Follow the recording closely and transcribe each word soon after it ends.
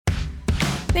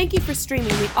Thank you for streaming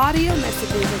the audio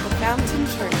messages of the Fountain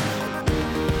Church.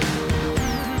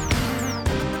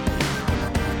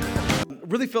 I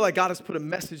really feel like God has put a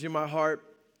message in my heart.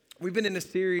 We've been in a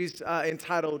series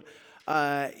entitled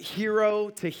Hero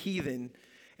to Heathen.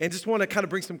 And just want to kind of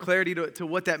bring some clarity to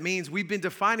what that means. We've been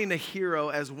defining a hero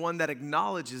as one that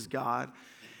acknowledges God.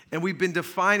 And we've been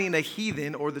defining a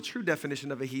heathen, or the true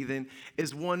definition of a heathen,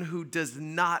 is one who does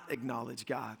not acknowledge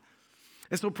God.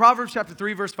 And so Proverbs chapter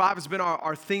 3, verse 5 has been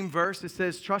our theme verse. It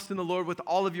says, trust in the Lord with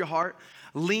all of your heart.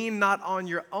 Lean not on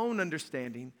your own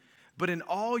understanding, but in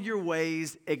all your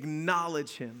ways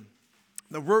acknowledge him.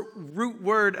 The root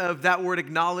word of that word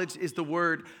acknowledge is the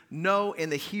word know. In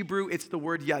the Hebrew, it's the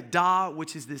word yada,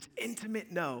 which is this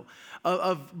intimate know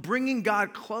of bringing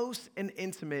God close and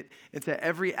intimate into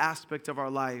every aspect of our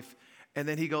life. And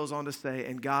then he goes on to say,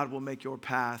 and God will make your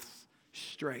paths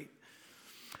straight.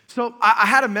 So I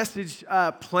had a message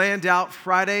planned out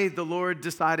Friday. The Lord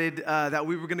decided that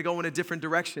we were going to go in a different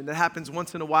direction. That happens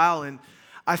once in a while. And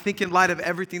I think in light of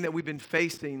everything that we've been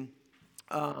facing,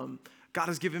 God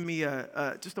has given me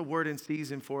just a word in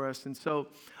season for us. And so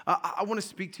I want to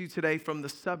speak to you today from the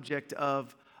subject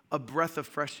of a breath of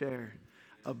fresh air.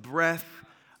 A breath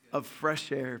of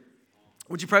fresh air.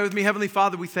 Would you pray with me? Heavenly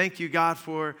Father, we thank you, God,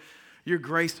 for your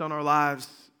grace on our lives.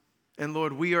 And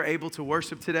Lord, we are able to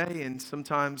worship today. And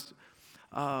sometimes,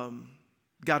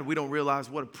 God, we don't realize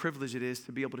what a privilege it is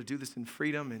to be able to do this in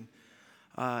freedom.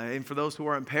 And for those who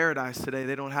are in paradise today,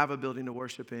 they don't have a building to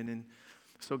worship in. And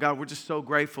so, God, we're just so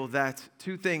grateful that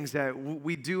two things, that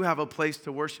we do have a place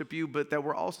to worship you, but that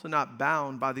we're also not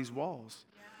bound by these walls.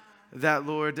 Yeah. That,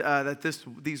 Lord, that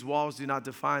these walls do not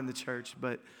define the church,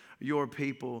 but your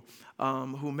people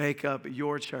who make up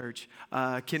your church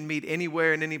can meet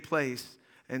anywhere and any place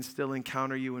and still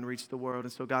encounter you and reach the world.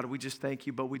 And so, God, we just thank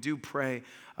you, but we do pray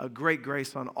a great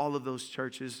grace on all of those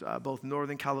churches, both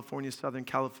Northern California, Southern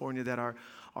California, that are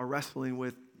wrestling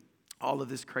with all of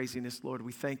this craziness. Lord,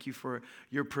 we thank you for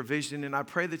your provision, and I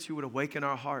pray that you would awaken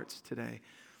our hearts today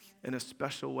in a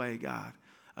special way, God,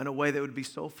 in a way that would be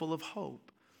so full of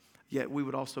hope, yet we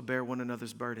would also bear one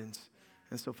another's burdens.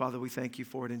 And so, Father, we thank you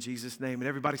for it in Jesus' name. And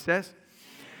everybody says,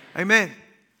 amen.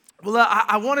 Well,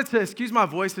 I wanted to, excuse my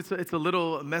voice, it's a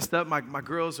little messed up. My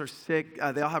girls are sick.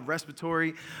 They all have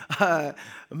respiratory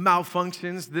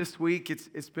malfunctions this week.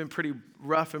 It's been pretty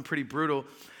rough and pretty brutal.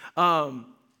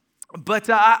 But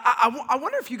I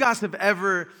wonder if you guys have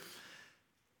ever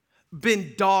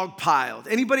been dogpiled.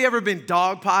 Anybody ever been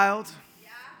dogpiled? Yeah.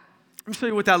 Let me show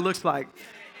you what that looks like.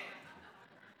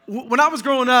 When I was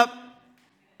growing up,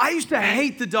 I used to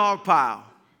hate the dog pile.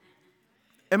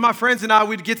 And my friends and I,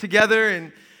 we'd get together,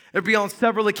 and it'd be on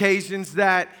several occasions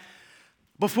that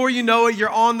before you know it, you're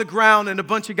on the ground and a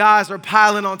bunch of guys are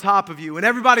piling on top of you, and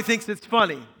everybody thinks it's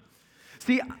funny.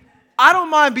 See, I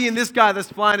don't mind being this guy that's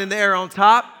flying in the air on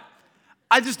top.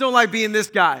 I just don't like being this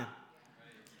guy.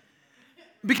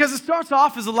 Because it starts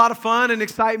off as a lot of fun and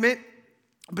excitement,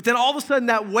 but then all of a sudden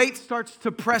that weight starts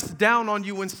to press down on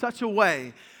you in such a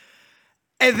way.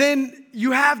 And then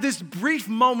you have this brief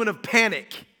moment of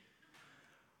panic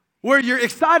where you're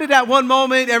excited at one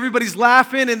moment, everybody's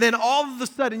laughing, and then all of a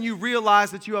sudden you realize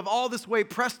that you have all this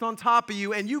weight pressed on top of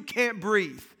you and you can't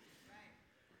breathe.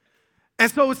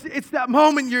 And so it's that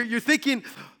moment you're thinking,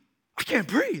 I can't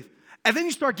breathe. And then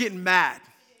you start getting mad.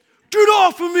 Get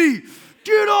off of me.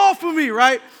 Get off of me,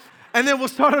 right? And then we'll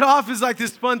start it off as like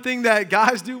this fun thing that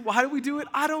guys do. Why do we do it?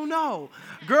 I don't know.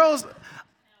 Girls,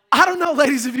 I don't know,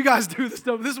 ladies, if you guys do this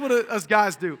stuff. This is what us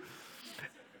guys do.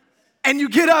 And you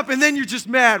get up and then you're just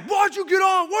mad. Why'd you get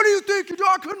on? What do you think you do?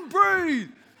 I couldn't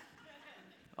breathe.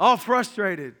 All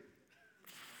frustrated.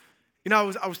 You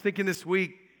know, I was thinking this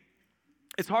week,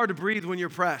 it's hard to breathe when you're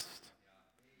pressed.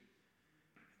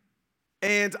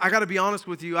 And I got to be honest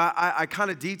with you, I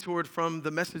kind of detoured from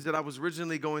the message that I was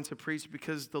originally going to preach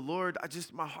because the Lord,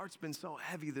 my heart's been so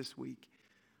heavy this week.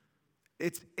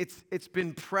 It's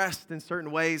been pressed in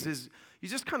certain ways as you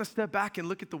just kind of step back and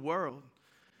look at the world.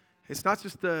 It's not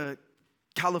just the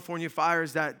California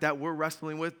fires that we're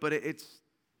wrestling with, but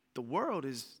the world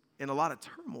is in a lot of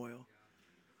turmoil.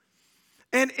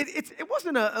 And it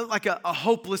wasn't like a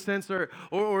hopeless sense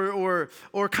or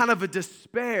kind of a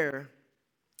despair.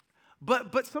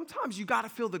 But sometimes you got to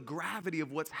feel the gravity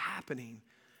of what's happening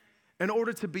in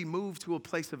order to be moved to a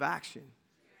place of action.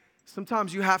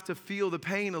 Sometimes you have to feel the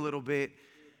pain a little bit.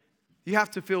 You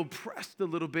have to feel pressed a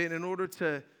little bit in order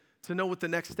to know what the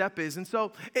next step is. And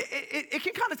so it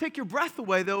can kind of take your breath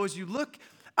away, though, as you look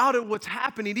out at what's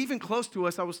happening, even close to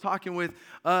us. I was talking with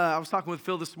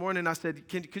Phil this morning. I said,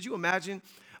 could you imagine,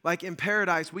 like in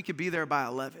paradise, we could be there by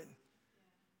 11.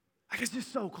 Like it's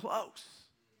just so close.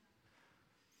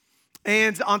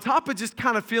 And on top of just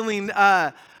kind of feeling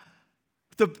the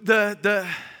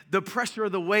pressure or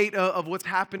the weight of what's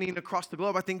happening across the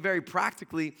globe, I think very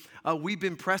practically, we've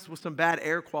been pressed with some bad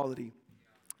air quality.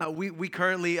 We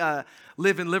currently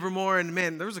live in Livermore, and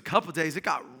man, there was a couple days it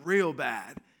got real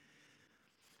bad.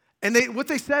 And what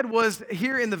they said was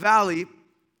here in the valley,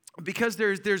 because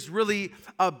there's really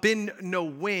been no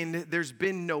wind, there's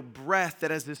been no breath, that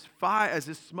as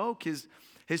this smoke has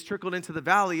trickled into the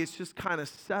valley, it's just kind of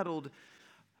settled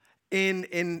in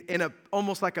a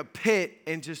almost like a pit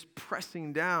and just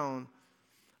pressing down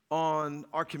on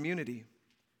our community.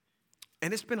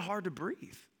 And it's been hard to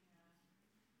breathe.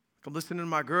 I'm listening to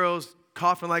my girls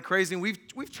coughing like crazy, and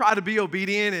we've tried to be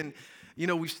obedient,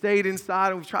 and we've stayed inside,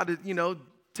 and we've tried to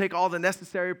take all the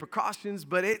necessary precautions,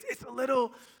 but it's a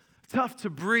little tough to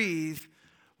breathe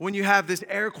when you have this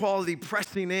air quality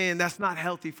pressing in that's not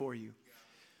healthy for you.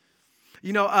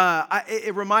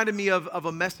 It reminded me of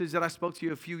a message that I spoke to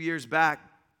you a few years back,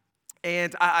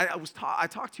 and I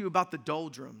talked to you about the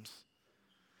doldrums.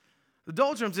 The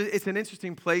doldrums, it's an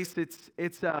interesting place.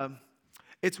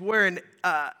 It's where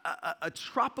a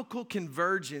tropical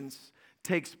convergence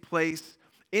takes place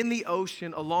in the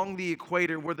ocean along the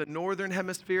equator, where the northern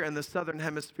hemisphere and the southern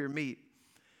hemisphere meet.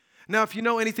 Now, if you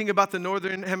know anything about the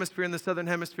northern hemisphere and the southern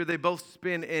hemisphere, they both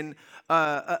spin in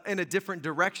a different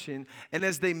direction. And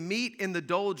as they meet in the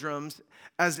doldrums,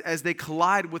 as they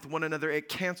collide with one another, it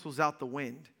cancels out the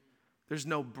wind. There's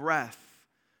no breath.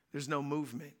 There's no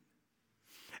movement.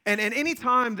 And any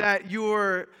time that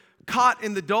you're caught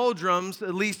in the doldrums,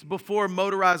 at least before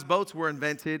motorized boats were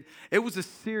invented, it was a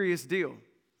serious deal.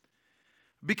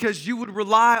 Because you would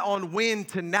rely on wind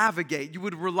to navigate. You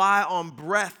would rely on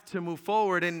breath to move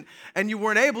forward. And you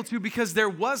weren't able to because there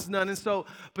was none. And so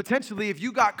potentially if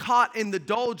you got caught in the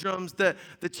doldrums, the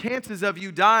chances of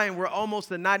you dying were almost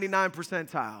a 99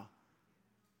 percentile.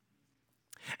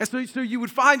 And so you would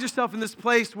find yourself in this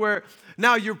place where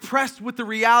now you're pressed with the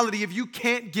reality of you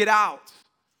can't get out.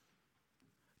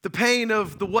 The pain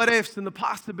of the what ifs and the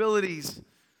possibilities,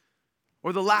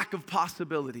 or the lack of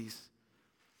possibilities.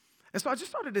 And so I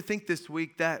just started to think this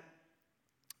week that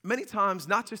many times,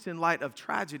 not just in light of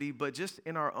tragedy, but just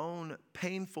in our own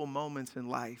painful moments in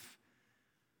life,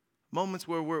 moments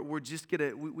where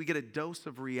we get a dose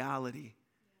of reality.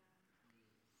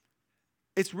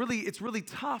 It's really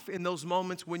tough in those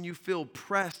moments when you feel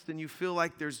pressed and you feel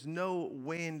like there's no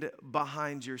wind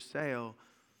behind your sail,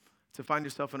 to find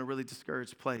yourself in a really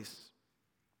discouraged place.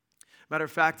 Matter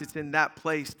of fact, it's in that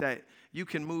place that you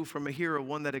can move from a hero,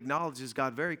 one that acknowledges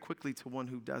God, very quickly to one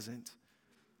who doesn't,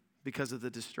 because of the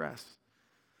distress.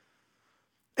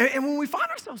 And when we find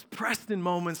ourselves pressed in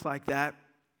moments like that,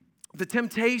 the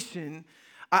temptation,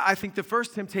 I think the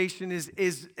first temptation is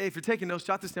if you're taking notes,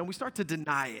 jot this down, we start to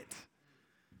deny it.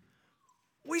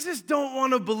 We just don't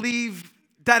want to believe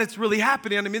that it's really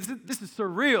happening. I mean, this is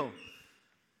surreal.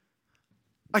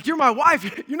 Like, you're my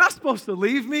wife. You're not supposed to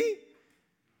leave me.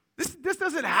 This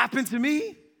doesn't happen to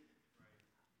me.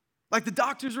 Like the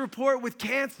doctor's report with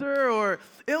cancer or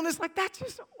illness, like that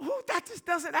just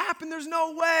doesn't happen. There's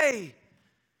no way.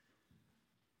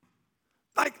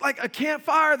 Like a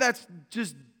campfire that's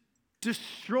just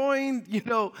destroying,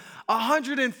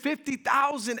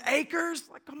 150,000 acres.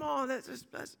 Like, come on, it's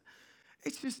just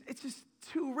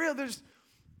too real. It's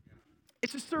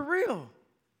just surreal.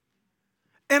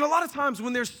 And a lot of times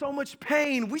when there's so much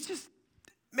pain, we don't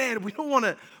want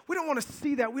to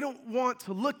see that. We don't want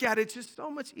to look at it. It's just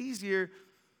so much easier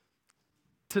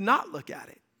to not look at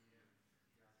it.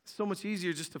 It's so much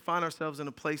easier just to find ourselves in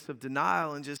a place of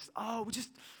denial and just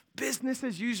business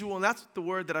as usual. And that's the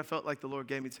word that I felt like the Lord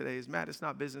gave me today is, Matt, it's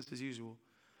not business as usual.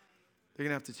 They're going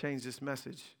to have to change this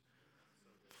message.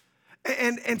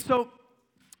 And so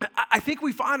I think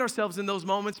we find ourselves in those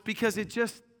moments because it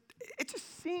just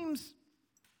seems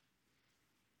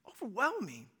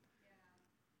overwhelming.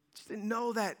 Just didn't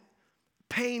know that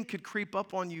pain could creep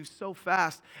up on you so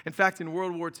fast. In fact, in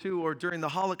World War II or during the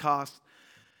Holocaust,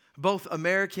 both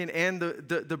American and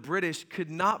the British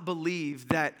could not believe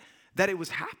that it was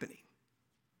happening.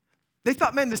 They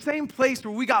thought, man, the same place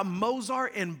where we got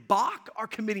Mozart and Bach are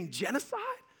committing genocide?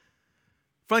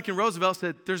 Franklin Roosevelt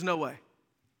said, there's no way.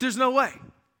 There's no way.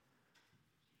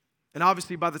 And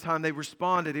obviously by the time they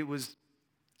responded,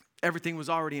 everything was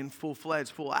already in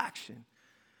full-fledged, full action.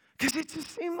 Because it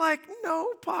just seemed like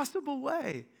no possible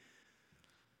way.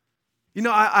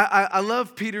 I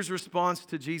love Peter's response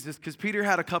to Jesus because Peter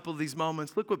had a couple of these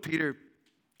moments. Look what Peter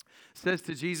says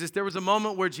to Jesus. There was a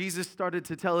moment where Jesus started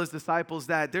to tell his disciples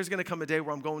that there's going to come a day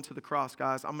where I'm going to the cross,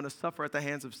 guys. I'm going to suffer at the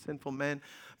hands of sinful men.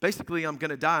 Basically, I'm going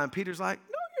to die. And Peter's like,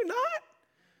 no, you're not.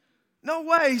 No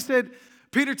way. He said,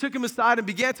 Peter took him aside and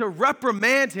began to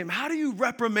reprimand him. How do you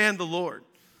reprimand the Lord?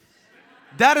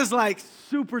 That is like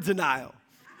super denial.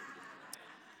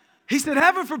 He said,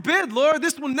 heaven forbid, Lord,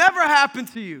 this will never happen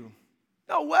to you.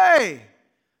 No way.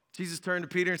 Jesus turned to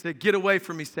Peter and said, get away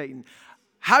from me, Satan.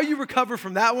 How you recover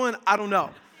from that one, I don't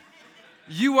know.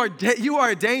 You are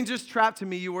a dangerous trap to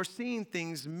me. You are seeing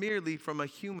things merely from a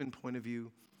human point of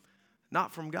view,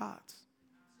 not from God's.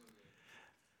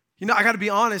 You know, I got to be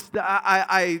honest.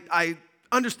 I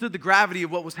understood the gravity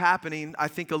of what was happening, I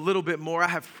think, a little bit more. I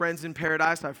have friends in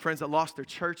Paradise. I have friends that lost their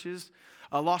churches,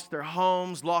 lost their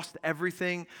homes, lost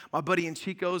everything. My buddy in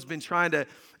Chico has been trying to,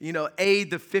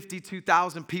 aid the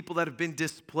 52,000 people that have been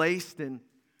displaced. And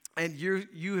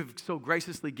you have so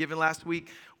graciously given last week.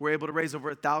 We're able to raise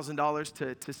over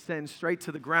 $1,000 to send straight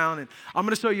to the ground. And I'm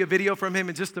going to show you a video from him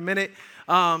in just a minute,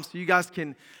 so you guys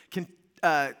can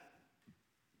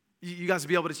you guys will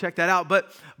be able to check that out.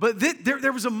 But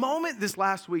there was a moment this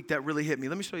last week that really hit me.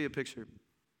 Let me show you a picture.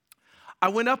 I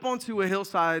went up onto a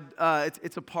hillside.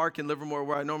 It's a park in Livermore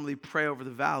where I normally pray over the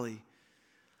valley.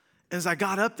 And as I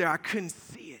got up there, I couldn't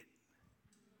see it.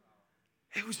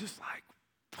 It was just like,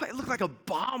 it looked like a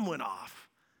bomb went off.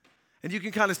 And you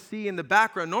can kind of see in the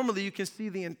background. Normally, you can see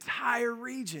the entire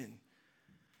region.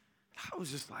 I was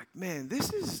just like, man,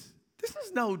 this is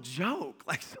no joke.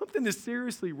 Like, something is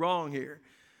seriously wrong here.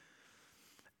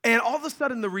 And all of a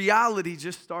sudden, the reality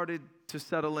just started to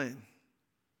settle in.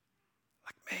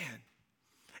 Like, man.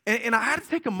 And I had to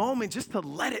take a moment just to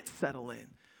let it settle in.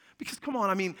 Because, come on,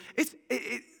 I mean,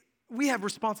 we have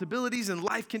responsibilities and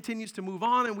life continues to move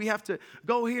on and we have to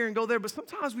go here and go there. But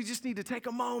sometimes we just need to take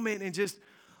a moment and just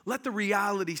let the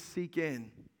reality sink in.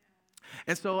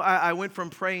 And so I went from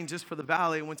praying just for the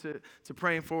valley, I went to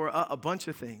praying for a bunch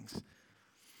of things.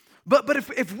 But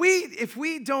if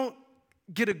we don't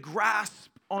get a grasp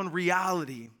on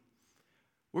reality,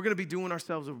 we're going to be doing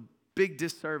ourselves a big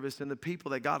disservice in the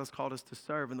people that God has called us to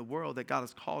serve, in the world that God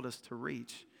has called us to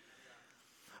reach.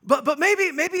 But maybe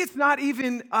it's not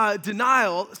even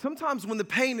denial. Sometimes when the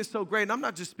pain is so great, and I'm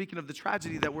not just speaking of the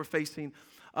tragedy that we're facing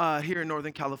here in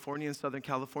Northern California and Southern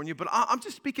California, but I'm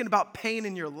just speaking about pain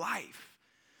in your life.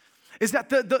 Is that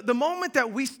the moment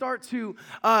that we start to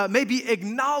maybe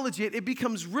acknowledge it, it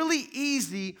becomes really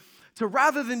easy to,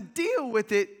 rather than deal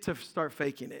with it, to start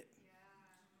faking it.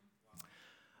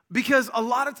 Because a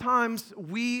lot of times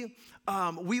we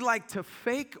like to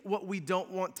fake what we don't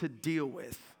want to deal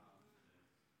with.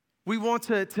 We want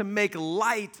to make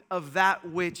light of that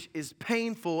which is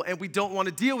painful, and we don't want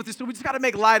to deal with it, so we just got to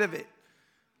make light of it.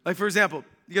 Like, for example,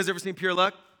 you guys ever seen Pure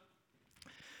Luck?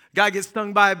 Guy gets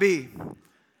stung by a bee.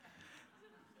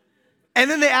 And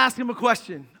then they ask him a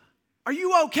question. Are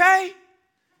you okay?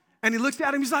 And he looks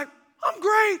at him, he's like, I'm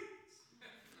great.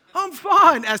 I'm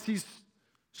fine, as he's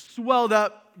swelled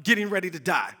up, getting ready to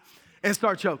die and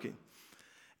start choking.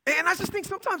 And I just think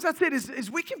sometimes that's it, is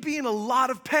we can be in a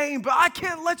lot of pain, but I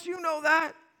can't let you know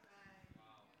that.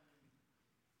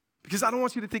 Because I don't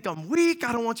want you to think I'm weak.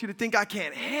 I don't want you to think I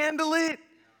can't handle it.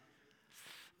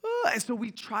 And so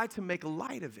we try to make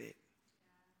light of it.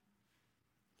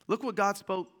 Look what God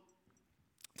spoke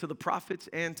to the prophets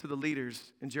and to the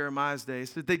leaders in Jeremiah's day. He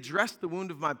said, they dress the wound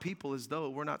of my people as though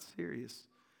it were not serious.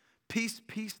 Peace,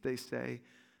 peace, they say,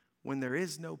 when there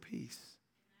is no peace.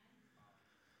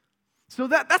 So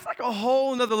that's like a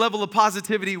whole nother level of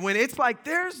positivity when it's like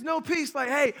there's no peace. Like,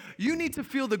 hey, you need to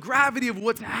feel the gravity of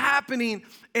what's happening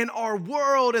in our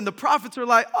world. And the prophets are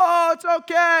like, oh, it's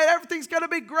okay. Everything's going to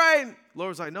be great. And the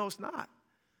Lord's like, no, it's not.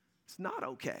 It's not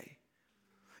okay.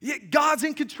 Yet God's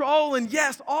in control, and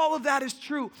yes, all of that is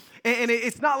true. And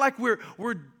it's not like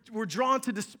we're drawn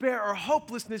to despair or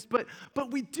hopelessness, but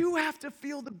we do have to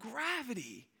feel the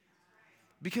gravity,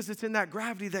 because it's in that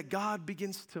gravity that God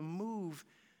begins to move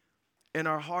in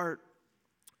our heart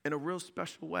in a real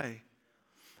special way.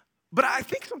 But I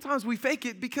think sometimes we fake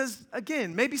it because,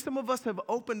 again, maybe some of us have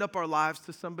opened up our lives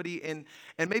to somebody, and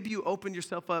maybe you opened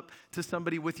yourself up to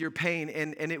somebody with your pain,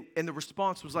 and the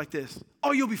response was like this: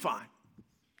 oh, you'll be fine.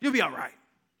 You'll be all right.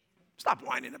 Stop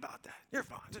whining about that. You're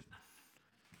fine.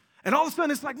 And all of a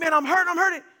sudden, it's like, man, I'm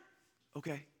hurting.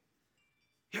 Okay.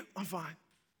 Yep, I'm fine.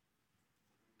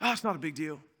 Oh, it's not a big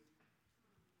deal.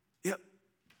 Yep.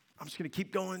 I'm just going to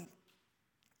keep going.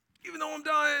 Even though I'm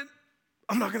dying,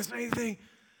 I'm not going to say anything.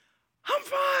 I'm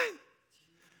fine.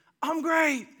 I'm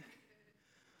great.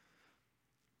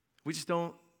 We just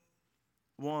don't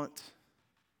want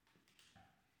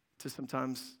to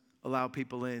sometimes allow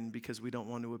people in because we don't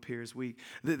want to appear as weak.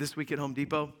 This week at Home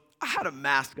Depot, I had a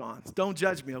mask on. Don't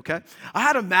judge me, okay? I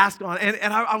had a mask on,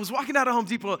 and I was walking out of Home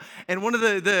Depot, and one of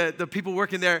the people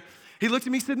working there, He looked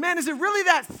at me and said, man, is it really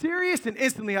that serious? And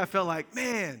instantly I felt like,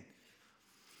 man,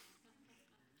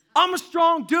 I'm a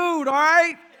strong dude, all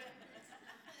right?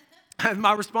 And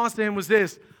my response to him was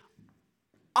this: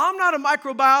 I'm not a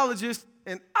microbiologist,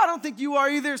 and I don't think you are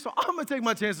either, so I'm going to take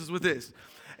my chances with this.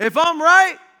 If I'm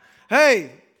right,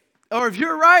 hey, or if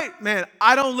you're right, man,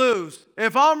 I don't lose.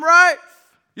 If I'm right,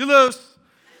 you lose.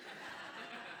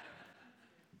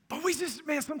 But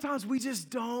sometimes we just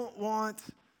don't want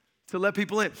to let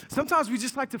people in. Sometimes we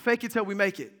just like to fake it till we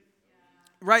make it.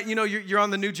 Right? You know, you're on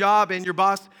the new job and your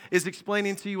boss is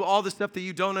explaining to you all the stuff that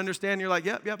you don't understand. You're like,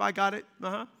 yep, I got it.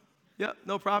 Yep,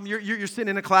 no problem. You're sitting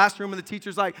in a classroom and the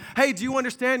teacher's like, hey, do you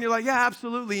understand? You're like, yeah,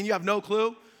 absolutely. And you have no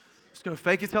clue. Just going to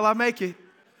fake it till I make it.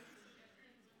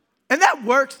 And that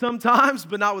works sometimes,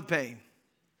 but not with pain.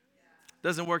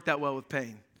 Doesn't work that well with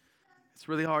pain. It's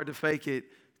really hard to fake it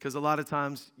because a lot of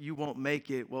times you won't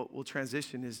make it. What will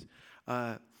transition is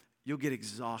you'll get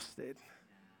exhausted.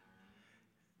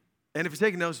 And if you're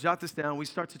taking notes, jot this down. We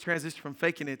start to transition from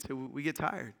faking it to we get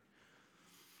tired.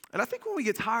 And I think when we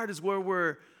get tired is where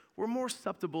we're more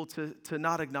susceptible to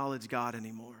not acknowledge God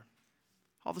anymore.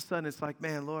 All of a sudden, it's like,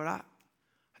 man, Lord, I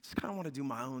just kind of want to do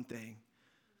my own thing.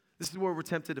 This is where we're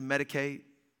tempted to medicate.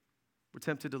 We're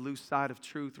tempted to lose sight of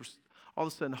truth. All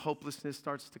of a sudden, hopelessness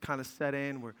starts to kind of set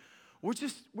in. We're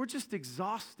just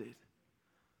exhausted.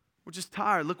 We're just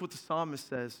tired. Look what the psalmist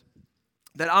says.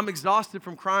 That I'm exhausted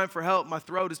from crying for help. My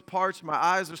throat is parched. My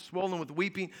eyes are swollen with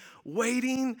weeping,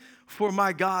 waiting for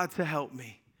my God to help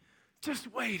me.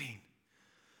 Just waiting.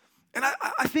 And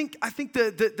I think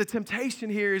the temptation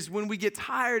here is when we get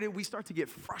tired and we start to get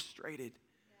frustrated.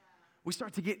 We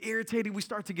start to get irritated. We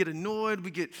start to get annoyed.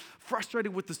 We get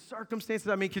frustrated with the circumstances.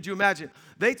 I mean, could you imagine?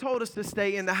 They told us to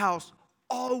stay in the house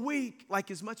all week,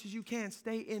 like as much as you can,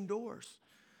 stay indoors.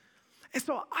 And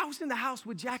so I was in the house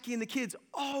with Jackie and the kids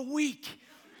all week.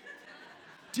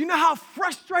 Do you know how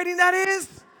frustrating that is?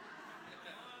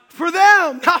 For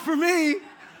them, not for me.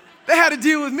 They had to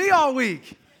deal with me all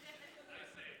week.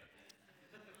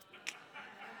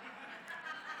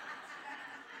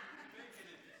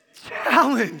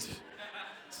 Challenge.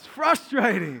 It's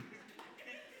frustrating.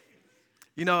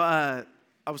 You know, I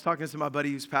was talking to my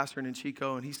buddy who's pastoring in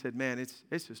Chico, and he said, man, it's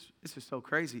just so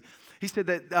crazy. He said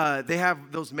that they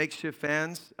have those makeshift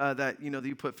fans that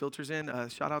you put filters in.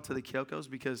 Shout out to the Kyokos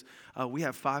because we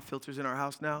have 5 filters in our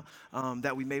house now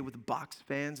that we made with box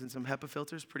fans and some HEPA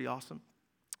filters. Pretty awesome.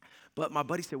 But my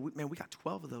buddy said, man, we got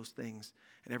 12 of those things,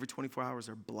 and every 24 hours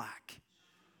they're black.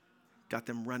 Got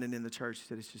them running in the church. He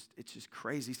said, it's just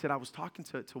crazy. He said, I was talking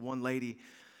to one lady,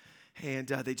 and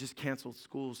they just canceled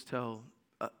schools till,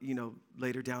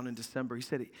 later down in December. He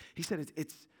said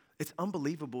it's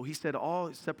unbelievable. He said,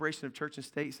 all separation of church and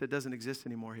state, he said, doesn't exist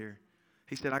anymore here.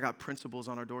 He said, I got principals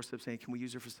on our doorstep saying, can we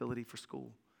use your facility for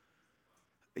school?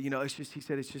 He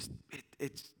said, it's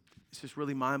just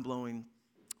really mind-blowing,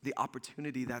 the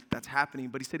opportunity that's happening.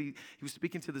 But he said he was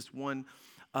speaking to this one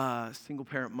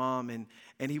single-parent mom,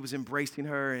 and he was embracing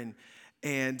her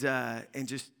and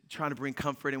just trying to bring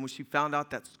comfort. And when she found out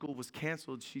that school was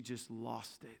canceled, she just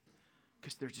lost it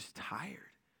because they're just tired.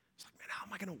 It's like, man, how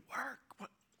am I going to work? What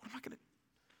am I going to?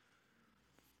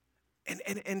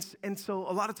 And so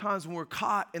a lot of times when we're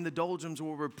caught in the doldrums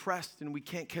where we're pressed and we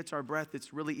can't catch our breath,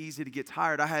 it's really easy to get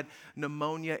tired. I had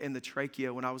pneumonia in the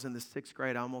trachea when I was in the 6th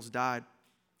grade. I almost died.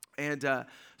 And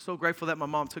so grateful that my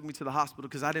mom took me to the hospital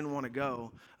because I didn't want to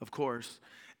go, of course.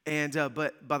 And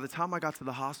but by the time I got to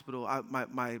the hospital,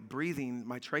 my breathing,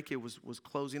 my trachea was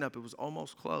closing up. It was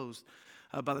almost closed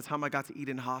by the time I got to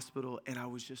Eden Hospital. And I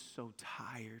was just so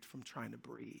tired from trying to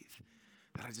breathe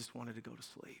that I just wanted to go to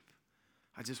sleep.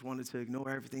 I just wanted to ignore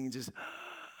everything and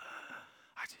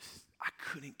I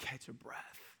couldn't catch a breath.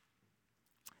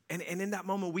 And in that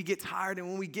moment, we get tired. And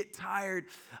when we get tired,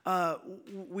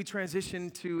 we transition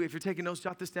to, if you're taking notes,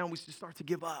 jot this down, we just start to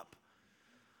give up.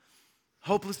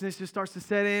 Hopelessness just starts to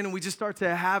set in, and we just start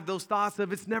to have those thoughts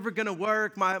of it's never going to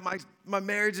work. My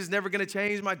marriage is never going to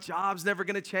change. My job's never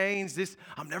going to change.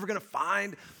 I'm never going to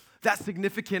find that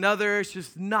significant other. It's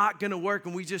just not going to work.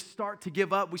 And we just start to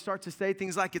give up. We start to say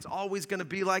things like it's always going to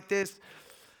be like this.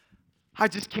 I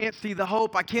just can't see the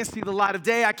hope. I can't see the light of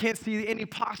day. I can't see any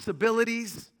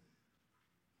possibilities.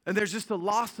 And there's just a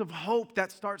loss of hope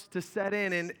that starts to set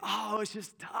in. And, it's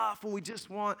just tough. And we just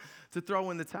want to throw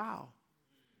in the towel.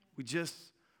 We just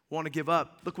want to give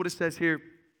up. Look what it says here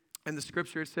in the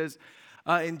scripture. It says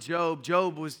in Job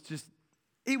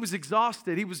he was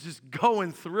exhausted. He was just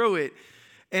going through it.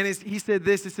 And he said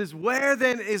this. It says, where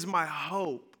then is my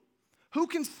hope? Who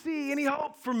can see any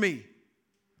hope for me?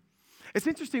 It's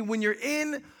interesting when you're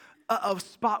in a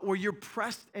spot where you're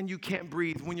pressed and you can't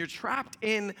breathe, when you're trapped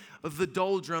in the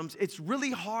doldrums, it's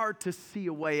really hard to see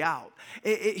a way out.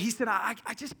 He said, I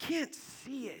just can't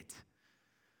see it.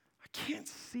 I can't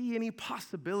see any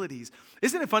possibilities.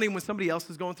 Isn't it funny when somebody else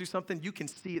is going through something, you can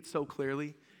see it so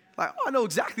clearly? Like, oh, I know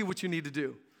exactly what you need to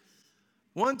do.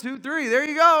 1, 2, 3, there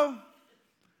you go.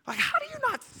 Like, how do you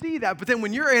not see that? But then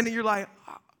when you're in it, you're like,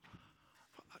 oh,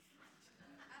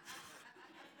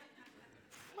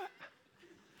 what?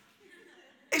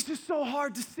 It's just so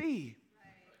hard to see.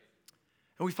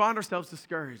 And we find ourselves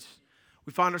discouraged.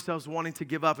 We find ourselves wanting to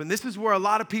give up. And this is where a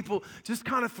lot of people just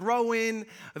kind of throw in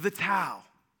the towel.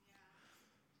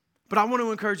 But I want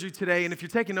to encourage you today, and if you're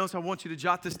taking notes, I want you to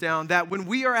jot this down, that when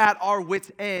we are at our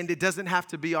wit's end, it doesn't have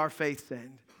to be our faith's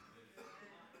end.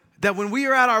 That when we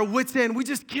are at our wit's end, we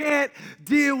just can't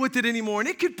deal with it anymore. And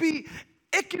it could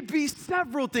be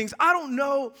several things. I don't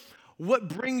know what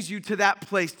brings you to that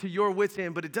place, to your wit's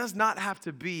end, but it does not have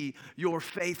to be your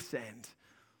faith's end.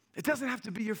 It doesn't have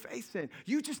to be your faith's end.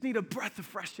 You just need a breath of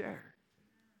fresh air.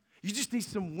 You just need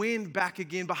some wind back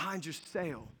again behind your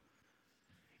sail.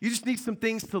 You just need some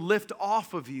things to lift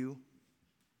off of you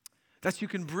that you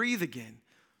can breathe again.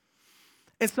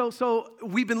 And so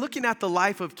we've been looking at the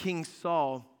life of King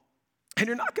Saul, and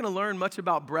you're not going to learn much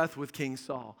about breath with King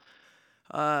Saul.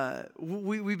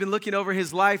 We've been looking over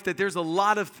his life that there's a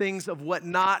lot of things of what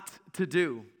not to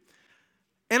do.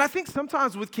 And I think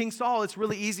sometimes with King Saul, it's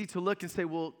really easy to look and say,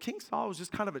 well, King Saul was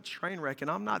just kind of a train wreck, and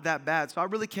I'm not that bad, so I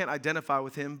really can't identify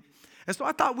with him. And so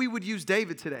I thought we would use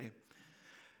David today.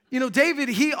 You know, David,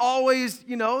 he always,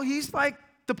 he's like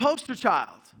the poster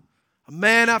child. A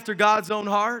man after God's own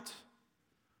heart.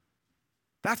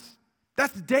 That's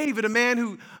David, a man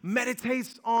who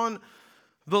meditates on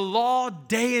the law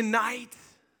day and night.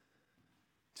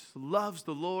 Just loves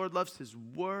the Lord, loves his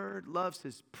word, loves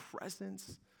his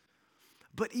presence.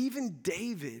 But even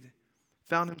David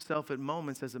found himself at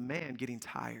moments as a man getting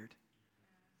tired.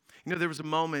 You know, there was a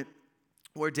moment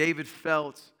where David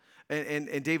felt,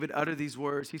 and David uttered these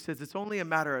words. He says, it's only a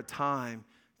matter of time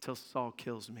till Saul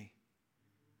kills me.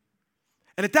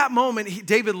 And at that moment,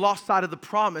 David lost sight of the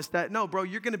promise that, no, bro,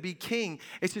 you're going to be king.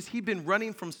 It's just he'd been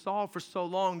running from Saul for so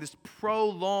long, this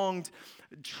prolonged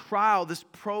trial, this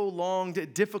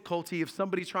prolonged difficulty of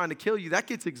somebody trying to kill you, that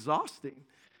gets exhausting.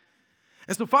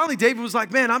 And so finally, David was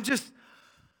like, man,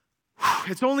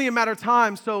 it's only a matter of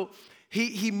time. So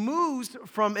he moves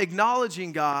from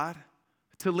acknowledging God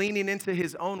to leaning into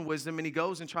his own wisdom, and he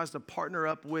goes and tries to partner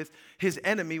up with his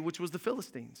enemy, which was the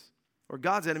Philistines, or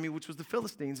God's enemy, which was the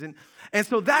Philistines. And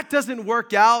so that doesn't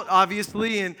work out,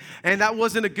 obviously, and that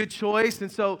wasn't a good choice.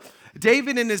 And so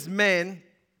David and his men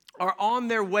are on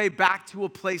their way back to a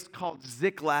place called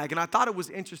Ziklag. And I thought it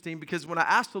was interesting because when I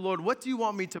asked the Lord, what do you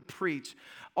want me to preach?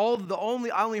 I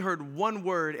only heard one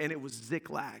word, and it was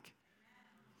Ziklag.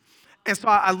 And so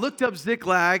I looked up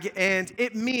Ziklag, and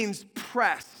it means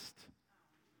pressed.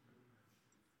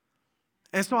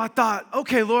 And so I thought,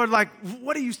 okay, Lord, like,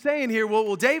 what are you saying here?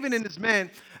 Well, David and his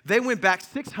men, they went back,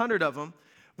 600 of them,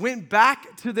 went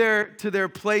back to their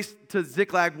place, to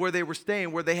Ziklag, where they were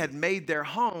staying, where they had made their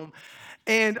home,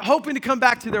 and hoping to come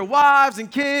back to their wives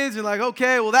and kids, and like,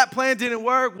 okay, well, that plan didn't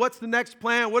work. What's the next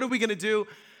plan? What are we going to do?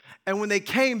 And when they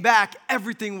came back,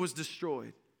 everything was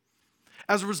destroyed.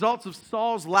 As a result of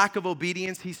Saul's lack of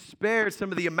obedience, he spared some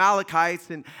of the Amalekites,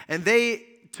 and they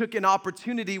took an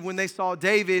opportunity when they saw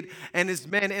David and his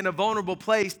men in a vulnerable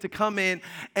place to come in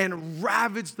and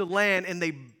ravage the land, and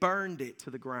they burned it to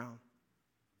the ground.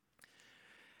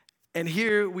 And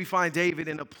here we find David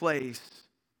in a place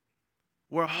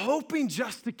where hoping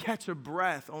just to catch a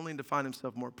breath, only to find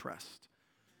himself more pressed.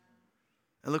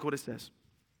 And look what it says.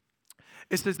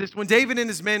 It says this: when David and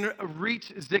his men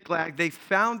reached Ziklag, they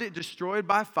found it destroyed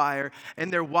by fire,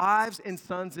 and their wives and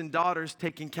sons and daughters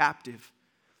taken captive.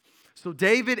 So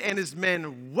David and his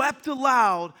men wept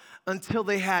aloud until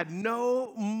they had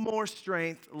no more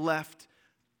strength left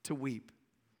to weep.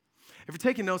 If you're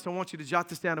taking notes, I want you to jot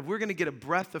this down. If we're going to get a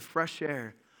breath of fresh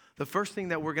air, the first thing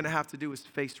that we're going to have to do is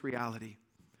face reality.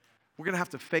 We're going to have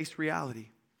to face reality.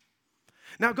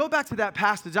 Now, go back to that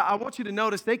passage. I want you to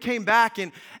notice they came back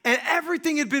and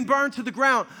everything had been burned to the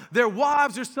ground. Their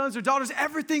wives, their sons, their daughters,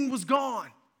 everything was gone.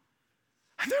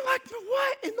 And they're like, but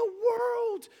what in the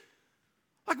world?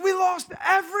 Like, we lost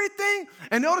everything.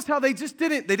 And notice how they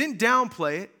didn't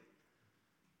downplay it.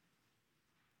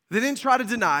 They didn't try to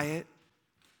deny it.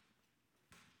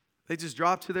 They just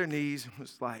dropped to their knees and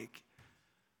was like,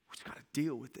 we just got to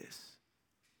deal with this.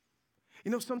 You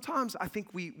know, sometimes I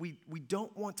think we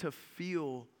don't want to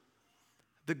feel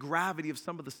the gravity of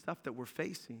some of the stuff that we're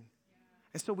facing.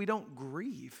 And so we don't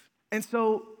grieve. And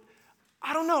so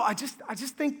I don't know. I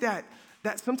just think that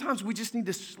sometimes we just need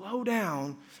to slow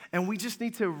down and we just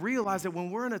need to realize that when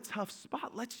we're in a tough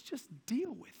spot, let's just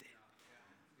deal with it.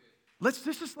 Let's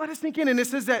just let it sink in. And it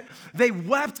says that they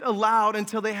wept aloud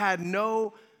until they had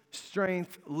no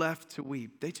strength left to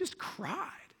weep. They just cried.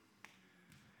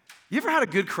 You ever had a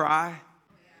good cry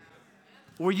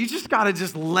where you just got to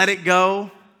just let it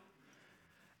go?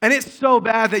 And it's so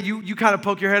bad that you kind of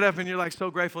poke your head up and you're like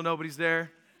so grateful nobody's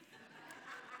there.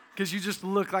 Because you just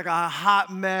look like a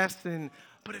hot mess,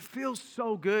 but it feels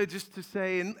so good just to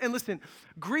say, and listen,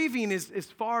 grieving is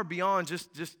far beyond just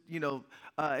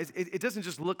it doesn't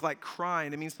just look like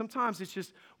crying. I mean, sometimes it's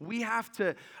just, we have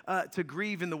to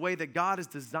grieve in the way that God has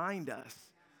designed us.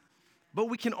 But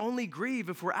we can only grieve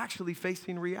if we're actually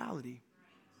facing reality.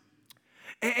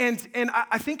 And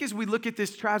I think as we look at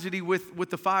this tragedy with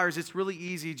the fires, it's really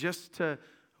easy just to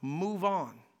move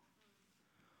on.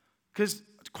 Because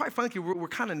quite frankly, we're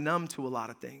kind of numb to a lot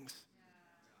of things.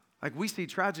 Like we see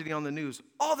tragedy on the news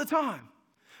all the time.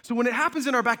 So when it happens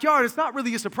in our backyard, it's not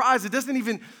really a surprise. It doesn't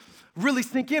even really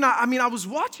sink in. I mean, I was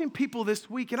watching people this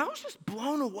week and I was just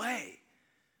blown away.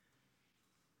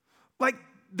 Like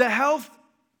the health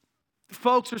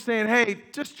folks are saying, hey,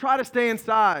 just try to stay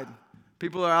inside.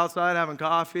 People are outside having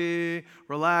coffee,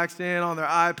 relaxing on their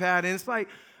iPad. And it's like,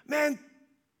 man,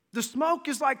 the smoke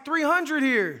is like 300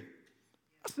 here.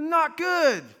 That's not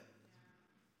good.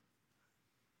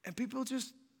 And people they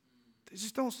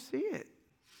just don't see it.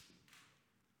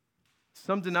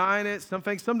 Some denying it, some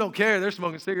fake, some don't care. They're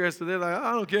smoking cigarettes, so they're like,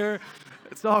 I don't care.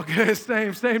 It's all good.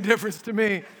 Same difference to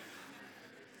me.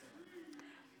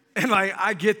 And like,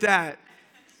 I get that.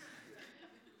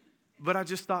 But I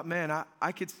just thought, man,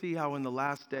 I could see how in the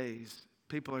last days,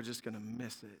 people are just going to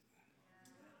miss it.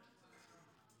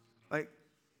 Like,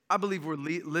 I believe we're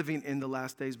living in the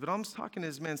last days, but I'm just talking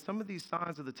as, man, some of these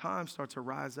signs of the time start to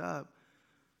rise up.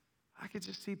 I could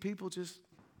just see people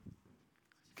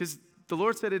because the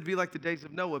Lord said it'd be like the days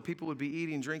of Noah. People would be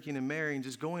eating, drinking, and marrying,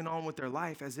 just going on with their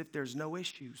life as if there's no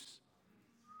issues.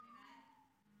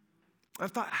 I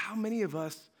thought, how many of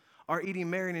us are eating,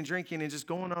 marrying, and drinking and just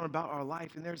going on about our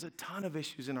life, and there's a ton of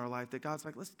issues in our life that God's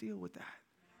like, let's deal with that.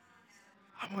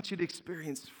 I want you to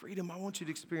experience freedom. I want you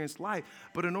to experience life.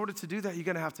 But in order to do that, you're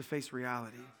going to have to face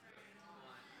reality.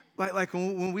 Like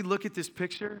when we look at this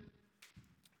picture,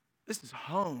 this is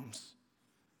homes.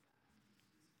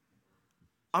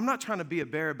 I'm not trying to be a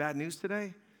bearer of bad news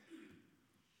today,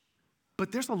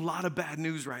 but there's a lot of bad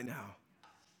news right now.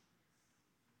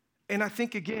 And I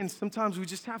think, again, sometimes we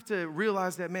just have to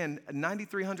realize that, man,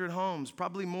 9,300 homes,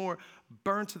 probably more,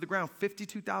 burned to the ground,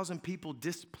 52,000 people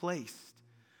displaced.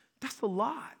 That's a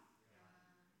lot.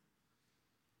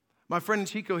 My friend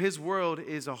Chico, his world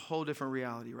is a whole different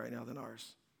reality right now than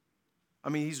ours. I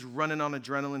mean, he's running on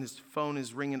adrenaline. His phone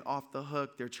is ringing off the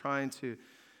hook. They're trying to,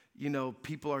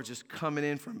 people are just coming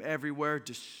in from everywhere,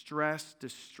 distressed,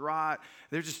 distraught.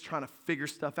 They're just trying to figure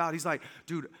stuff out. He's like,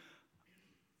 dude,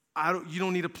 you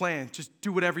don't need a plan. Just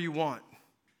do whatever you want.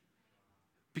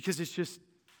 Because it's just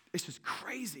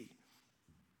crazy.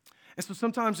 And so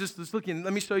sometimes just looking,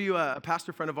 let me show you a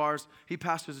pastor friend of ours. He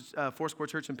pastors Foursquare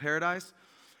Church in Paradise.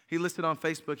 He listed on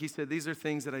Facebook, he said, these are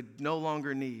things that I no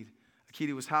longer need. A key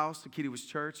to his house, a key to his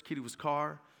church, a key to his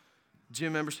car,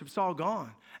 gym membership, it's all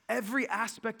gone. Every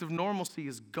aspect of normalcy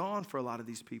is gone for a lot of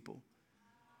these people.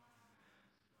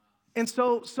 And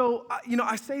so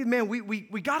I say, man,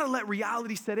 we got to let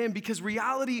reality set in, because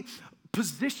reality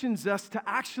positions us to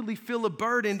actually feel a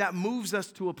burden that moves us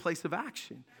to a place of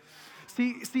action.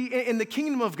 See, in the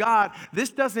kingdom of God,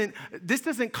 this doesn't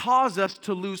cause us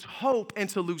to lose hope and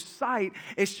to lose sight.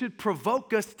 It should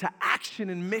provoke us to action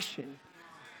and mission.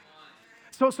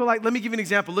 So like, let me give you an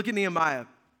example. Look at Nehemiah.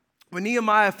 When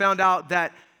Nehemiah found out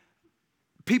that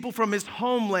people from his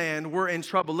homeland were in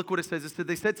trouble, look what it says. It said,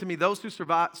 they said to me, those who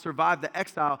survived the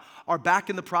exile are back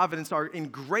in the province, are in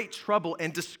great trouble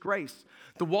and disgrace.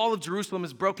 The wall of Jerusalem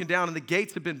is broken down and the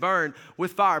gates have been burned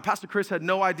with fire. Pastor Chris had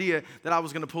no idea that I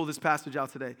was going to pull this passage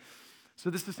out today. So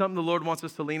this is something the Lord wants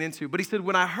us to lean into. But he said,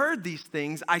 when I heard these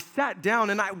things, I sat down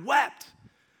and I wept.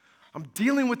 I'm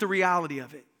dealing with the reality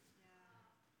of it.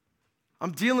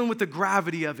 I'm dealing with the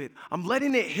gravity of it. I'm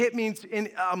letting it hit me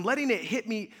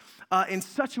in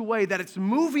such a way that it's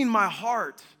moving my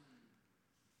heart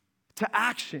to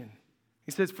action.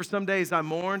 He says, for some days I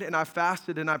mourned and I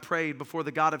fasted and I prayed before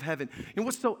the God of heaven. And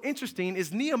what's so interesting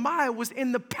is Nehemiah was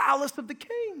in the palace of the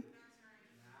king.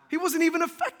 He wasn't even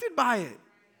affected by it.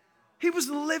 He was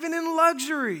living in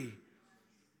luxury.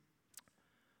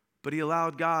 But he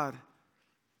allowed God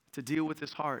to deal with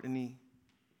his heart, and he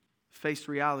faced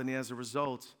reality. As a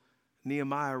result,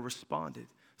 Nehemiah responded.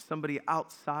 somebody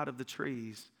outside of the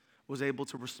trees was able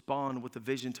to respond with a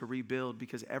vision to rebuild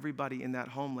because everybody in that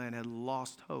homeland had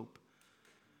lost hope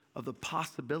of the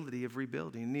possibility of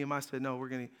rebuilding. And Nehemiah said, no,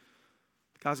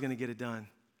 God's going to get it done.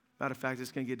 Matter of fact,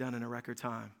 it's going to get done in a record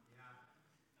time.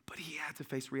 But he had to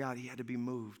face reality. He had to be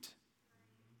moved.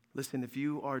 Listen, if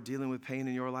you are dealing with pain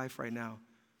in your life right now,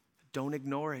 don't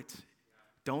ignore it.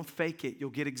 Don't fake it. You'll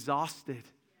get exhausted.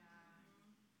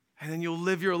 And then you'll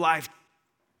live your life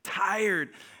tired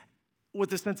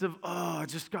with a sense of, oh, I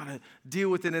just got to deal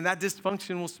with it. And that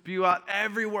dysfunction will spew out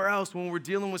everywhere else when we're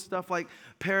dealing with stuff like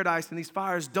Paradise and these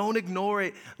fires. Don't ignore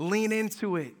it. Lean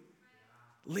into it.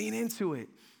 Lean into it.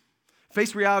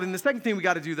 Face reality. And the second thing we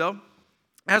got to do, though,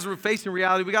 as we're facing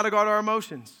reality, we got to guard our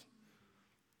emotions.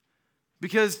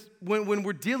 Because when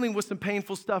we're dealing with some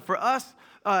painful stuff, for us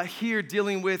here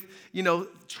dealing with,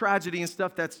 tragedy and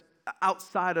stuff that's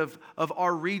outside of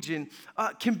our region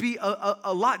can be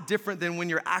a lot different than when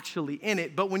you're actually in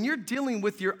it. But when you're dealing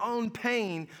with your own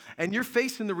pain and you're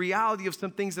facing the reality of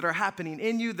some things that are happening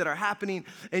in you, that are happening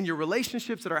in your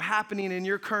relationships, that are happening in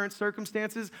your current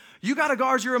circumstances, you got to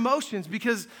guard your emotions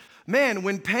because, man,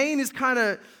 when pain is kind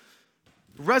of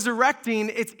resurrecting,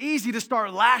 it's easy to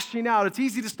start lashing out. It's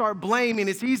easy to start blaming.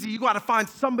 It's easy. You got to find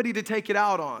somebody to take it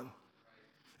out on.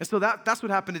 And so that's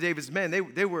what happened to David's men.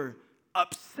 They were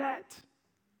upset.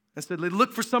 And so they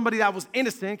looked for somebody that was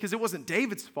innocent because it wasn't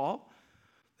David's fault.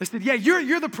 They said, yeah,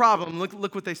 you're the problem.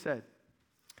 Look what they said.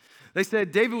 They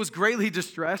said David was greatly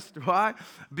distressed. Why?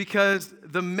 Because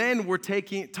the men were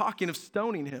talking of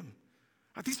stoning him.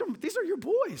 These are your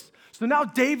boys. So now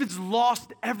David's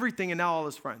lost everything and now all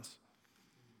his friends.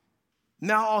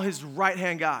 Now all his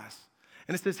right-hand guys.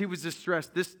 And it says he was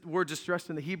distressed. This word distressed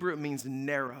in the Hebrew, it means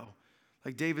narrow.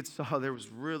 Like David saw there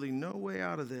was really no way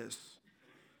out of this.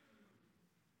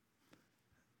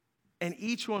 And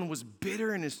each one was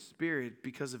bitter in his spirit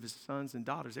because of his sons and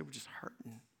daughters. They were just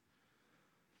hurting.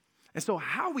 And so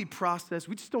how we process,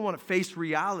 we just don't want to face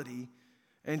reality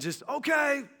and just,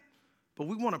 okay, but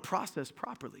we want to process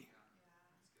properly.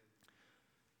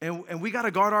 And we got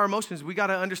to guard our emotions. We got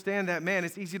to understand that, man,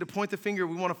 it's easy to point the finger.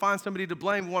 We want to find somebody to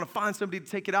blame. We want to find somebody to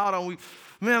take it out on.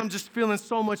 I'm just feeling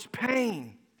so much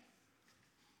pain.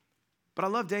 But I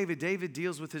love David. David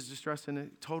deals with his distress in a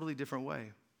totally different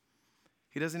way.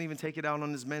 He doesn't even take it out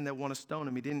on his men that want to stone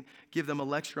him. He didn't give them a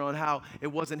lecture on how it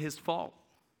wasn't his fault.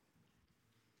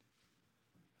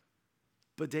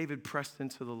 But David pressed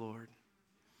into the Lord.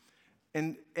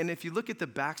 And if you look at the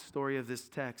backstory of this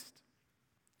text,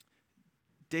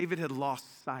 David had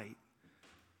lost sight.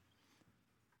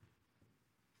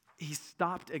 He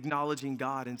stopped acknowledging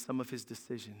God in some of his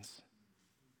decisions.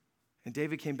 And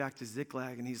David came back to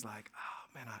Ziklag and he's like,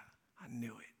 oh man, I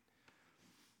knew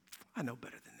it. I know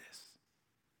better than this.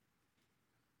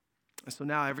 And so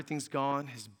now everything's gone.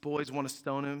 His boys want to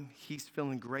stone him. He's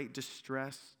feeling great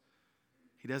distress.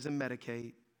 He doesn't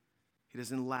medicate. He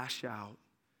doesn't lash out.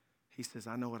 He says,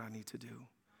 I know what I need to do.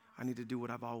 I need to do what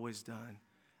I've always done.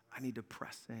 I need to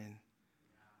press in.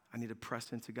 I need to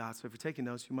press into God. So if you're taking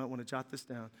notes, you might want to jot this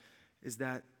down, is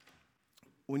that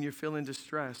when you're feeling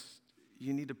distressed,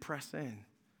 you need to press in.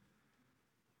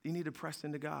 You need to press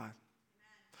into God.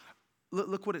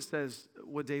 Look what it says,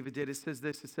 what David did. It says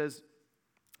this, it says,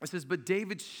 but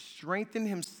David strengthened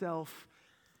himself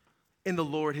in the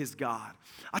Lord his God.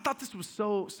 I thought this was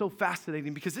so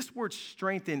fascinating because this word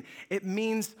strengthen, it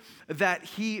means that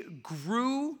he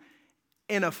grew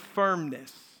in a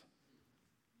firmness.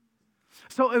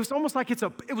 So it was almost like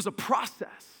it was a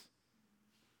process.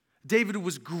 David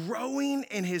was growing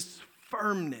in his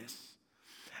firmness.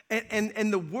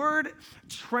 And the word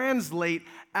translates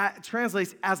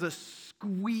as a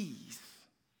squeeze.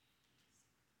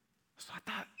 So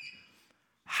I thought,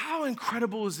 how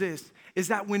incredible is this? Is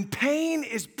that when pain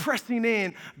is pressing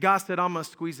in, God said, I'm going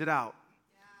to squeeze it out.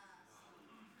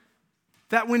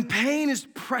 That when pain is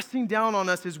pressing down on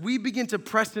us, as we begin to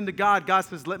press into God, God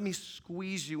says, let me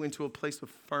squeeze you into a place of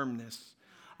firmness.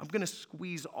 I'm going to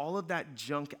squeeze all of that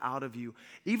junk out of you.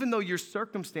 Even though your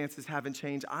circumstances haven't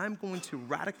changed, I'm going to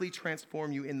radically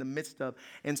transform you in the midst of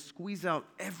and squeeze out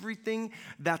everything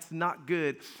that's not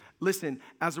good. Listen,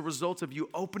 as a result of you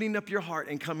opening up your heart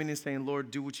and coming and saying,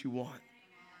 Lord, do what you want.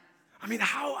 I mean,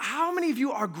 how many of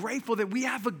you are grateful that we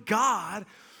have a God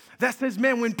that says,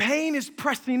 man, when pain is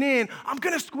pressing in, I'm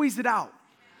going to squeeze it out.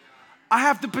 I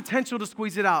have the potential to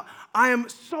squeeze it out. I am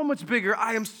so much bigger.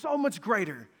 I am so much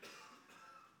greater.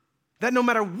 That no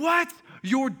matter what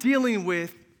you're dealing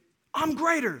with, I'm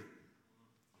greater.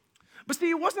 But see,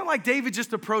 it wasn't like David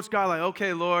just approached God like,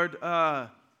 okay, Lord, let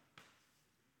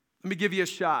me give you a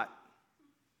shot.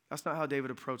 That's not how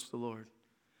David approached the Lord.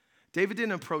 David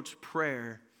didn't approach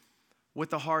prayer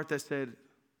with a heart that said,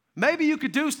 maybe you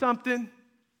could do something.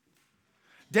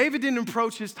 David didn't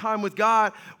approach his time with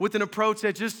God with an approach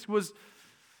that just was,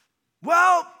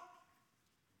 well,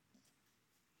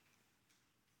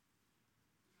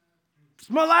 it's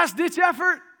my last ditch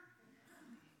effort.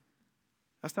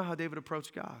 That's not how David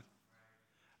approached God.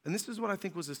 And this is what I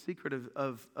think was the secret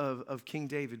of King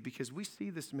David, because we see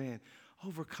this man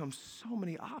overcome so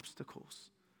many obstacles.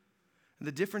 And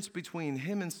the difference between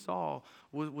him and Saul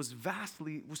was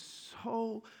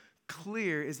so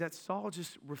clear, is that Saul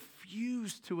just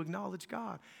refused to acknowledge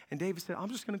God. And David said, I'm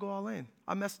just going to go all in.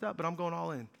 I messed up, but I'm going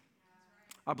all in.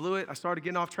 I blew it. I started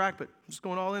getting off track, but I'm just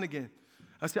going all in again.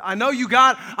 I said, I know you,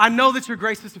 God. I know that your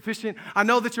grace is sufficient. I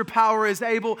know that your power is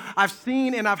able. I've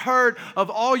seen and I've heard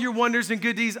of all your wonders and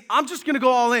good deeds. I'm just going to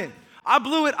go all in. I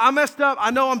blew it. I messed up.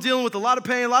 I know I'm dealing with a lot of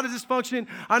pain, a lot of dysfunction.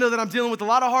 I know that I'm dealing with a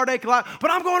lot of heartache, but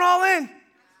I'm going all in.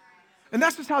 And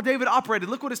that's just how David operated.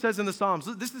 Look what it says in the Psalms.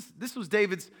 This was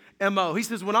David's MO. He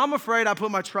says, when I'm afraid, I put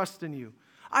my trust in you.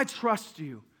 I trust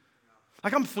you.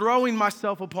 Like I'm throwing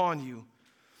myself upon you.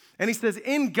 And he says,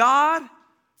 in God,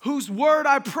 whose word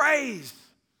I praise.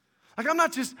 Like I'm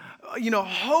not just,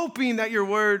 hoping that your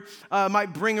word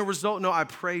might bring a result. No, I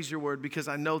praise your word because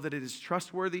I know that it is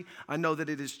trustworthy. I know that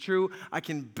it is true. I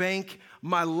can bank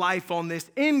my life on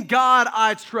this. In God,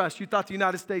 I trust. You thought the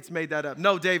United States made that up.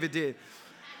 No, David did.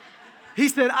 He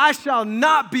said, I shall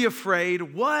not be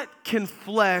afraid. What can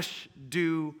flesh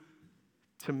do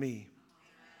to me?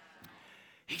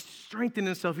 He strengthened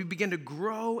himself. He began to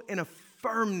grow in a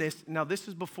firmness. Now, this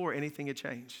is before anything had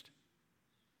changed.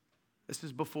 This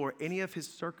is before any of his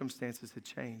circumstances had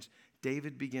changed.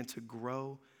 David began to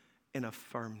grow in a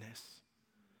firmness.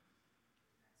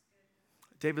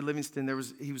 David Livingstone,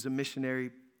 he was a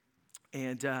missionary,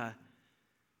 and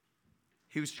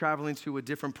he was traveling to a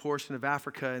different portion of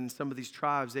Africa, and some of these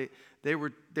tribes, they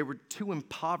were too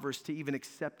impoverished to even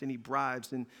accept any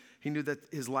bribes, and he knew that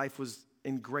his life was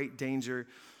in great danger,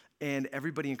 and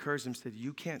everybody encouraged him, said,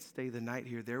 you can't stay the night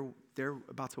here. They're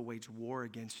about to wage war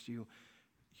against you.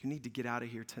 You need to get out of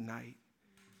here tonight.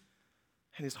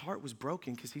 And his heart was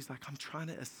broken because he's like, I'm trying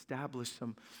to establish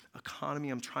some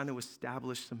economy. I'm trying to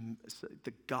establish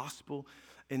the gospel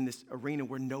in this arena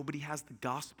where nobody has the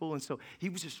gospel. And so he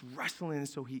was just wrestling. And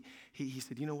so he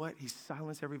said, you know what? He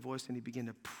silenced every voice and he began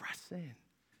to press in.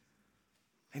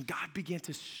 And God began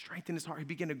to strengthen his heart. He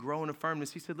began to grow in a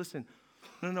firmness. He said, listen,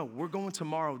 no, we're going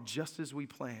tomorrow just as we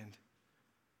planned.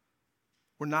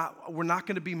 We're not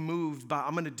going to be moved by,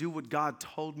 I'm going to do what God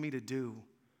told me to do.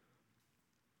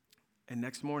 And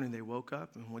next morning they woke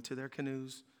up and went to their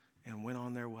canoes and went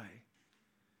on their way.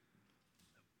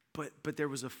 But there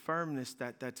was a firmness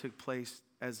that took place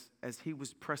as he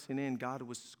was pressing in. God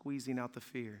was squeezing out the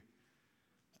fear.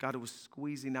 God was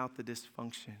squeezing out the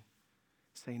dysfunction,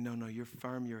 saying, no, you're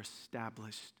firm, you're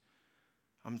established.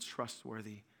 I'm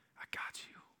trustworthy. I got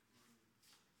you.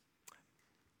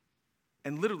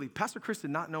 And literally, Pastor Chris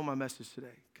did not know my message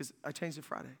today because I changed it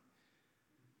Friday.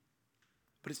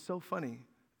 But it's so funny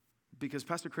because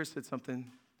Pastor Chris said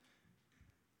something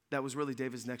that was really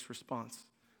David's next response.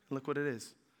 And look what it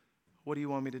is. What do you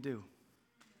want me to do?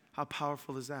 How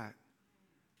powerful is that?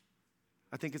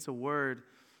 I think it's a word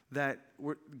that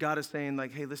God is saying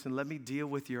like, hey, listen, let me deal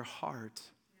with your heart.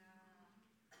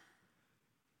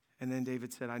 And then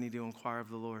David said, I need to inquire of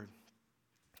the Lord.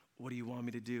 What do you want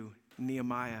me to do?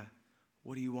 Nehemiah,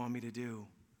 what do you want me to do?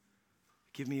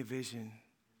 Give me a vision.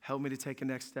 Help me to take a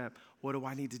next step. What do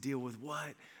I need to deal with?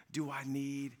 What do I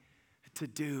need to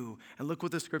do? And look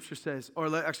what the scripture says.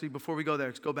 Actually, before we go there,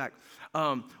 let's go back.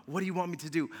 What do you want me to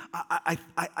do?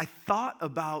 I thought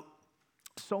about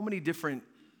so many different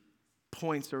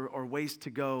points or ways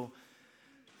to go.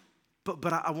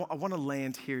 But I want to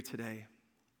land here today.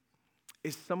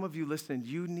 Is some of you, listen,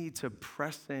 you need to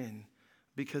press in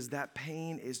because that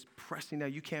pain is pressing now.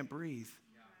 You can't breathe.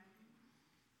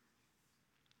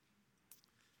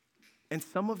 And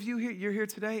some of you here, you're here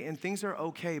today and things are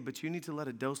okay, but you need to let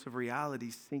a dose of reality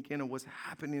sink in on what's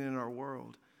happening in our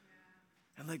world.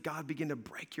 And let God begin to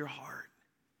break your heart.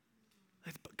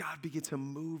 Let God begin to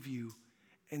move you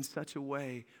in such a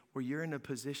way where you're in a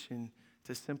position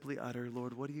to simply utter,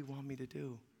 Lord, what do you want me to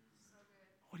do?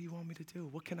 What do you want me to do?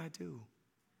 What can I do?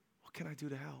 What can I do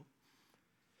to help?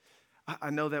 I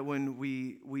know that when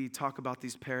we talk about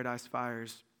these Paradise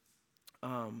Fires,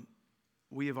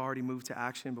 we have already moved to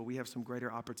action, but we have some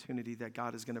greater opportunity that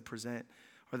God is going to present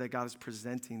or that God is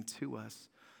presenting to us.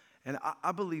 And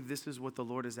I believe this is what the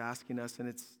Lord is asking us,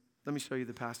 and let me show you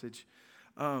the passage.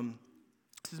 It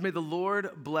says, may the Lord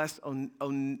bless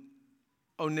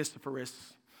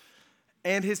Onesiphorus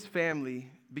and his family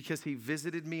because he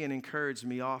visited me and encouraged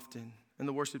me often. And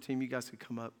the worship team, you guys could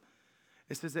come up.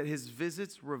 It says that his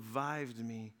visits revived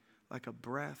me like a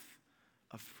breath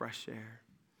of fresh air.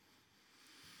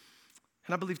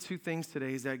 And I believe two things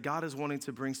today is that God is wanting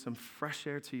to bring some fresh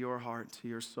air to your heart, to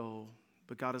your soul,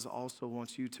 but God is also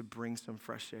wants you to bring some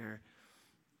fresh air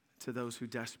to those who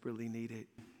desperately need it.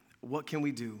 What can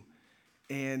we do?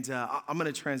 And I'm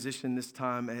going to transition this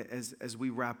time as we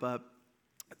wrap up.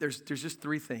 There's just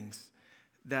three things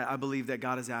that I believe that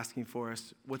God is asking for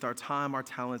us with our time, our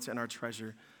talents, and our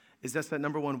treasure. Is that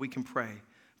number one, we can pray.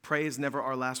 Pray is never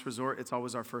our last resort. It's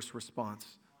always our first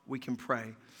response. We can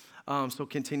pray. So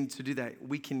continue to do that.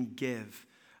 We can give.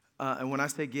 And when I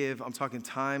say give, I'm talking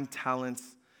time,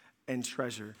 talents, and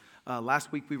treasure.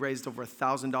 Last week, we raised over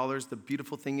 $1,000. The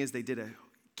beautiful thing is they did a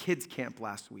kids camp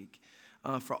last week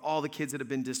for all the kids that have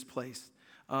been displaced.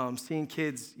 Seeing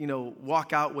kids,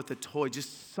 walk out with a toy,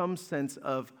 just some sense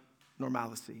of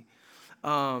normalcy.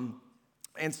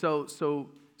 And so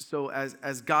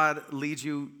as God leads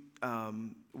you,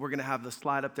 we're going to have the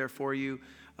slide up there for you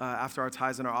after our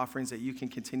tithes and our offerings that you can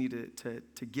continue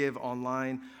to give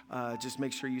online. Just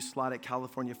make sure you slot at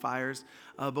California Fires.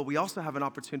 But we also have an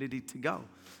opportunity to go.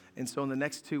 And so in the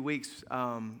next 2 weeks,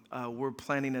 we're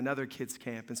planning another kids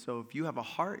camp. And so if you have a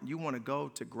heart, you want to go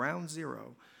to Ground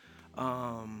Zero,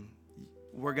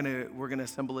 we're gonna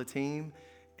assemble a team.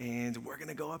 And we're going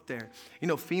to go up there.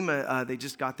 FEMA, they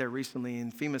just got there recently,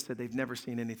 and FEMA said they've never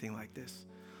seen anything like this.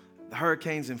 The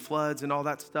hurricanes and floods and all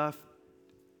that stuff,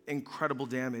 incredible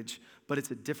damage, but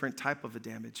it's a different type of a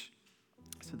damage.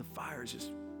 So the fires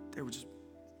they were just,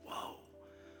 whoa.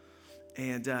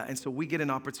 And so we get an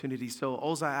opportunity. So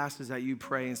all I ask is that you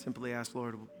pray and simply ask,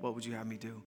 Lord, what would you have me do?